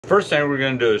First thing we're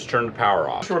going to do is turn the power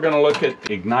off. So we're going to look at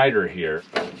the igniter here.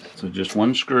 So just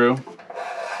one screw.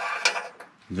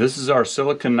 This is our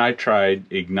silicon nitride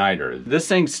igniter. This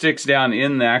thing sticks down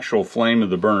in the actual flame of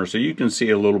the burner, so you can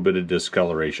see a little bit of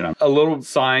discoloration. A little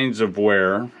signs of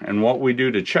wear, and what we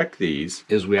do to check these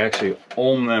is we actually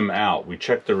ohm them out. We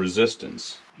check the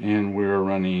resistance. And we're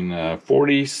running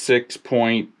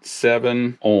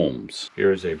 46.7 ohms.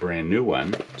 Here's a brand new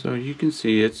one. So you can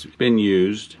see it's been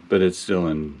used, but it's still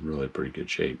in really pretty good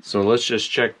shape. So let's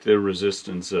just check the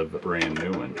resistance of a brand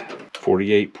new one.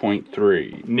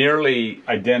 48.3, nearly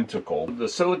identical. The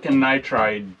silicon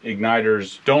nitride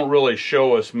igniters don't really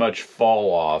show us much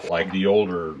fall off like the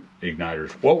older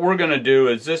igniters. What we're going to do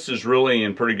is, this is really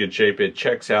in pretty good shape. It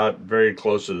checks out very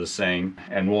close to the same,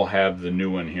 and we'll have the new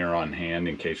one here on hand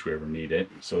in case we ever need it.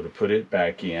 So to put it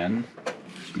back in,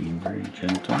 just being very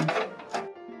gentle.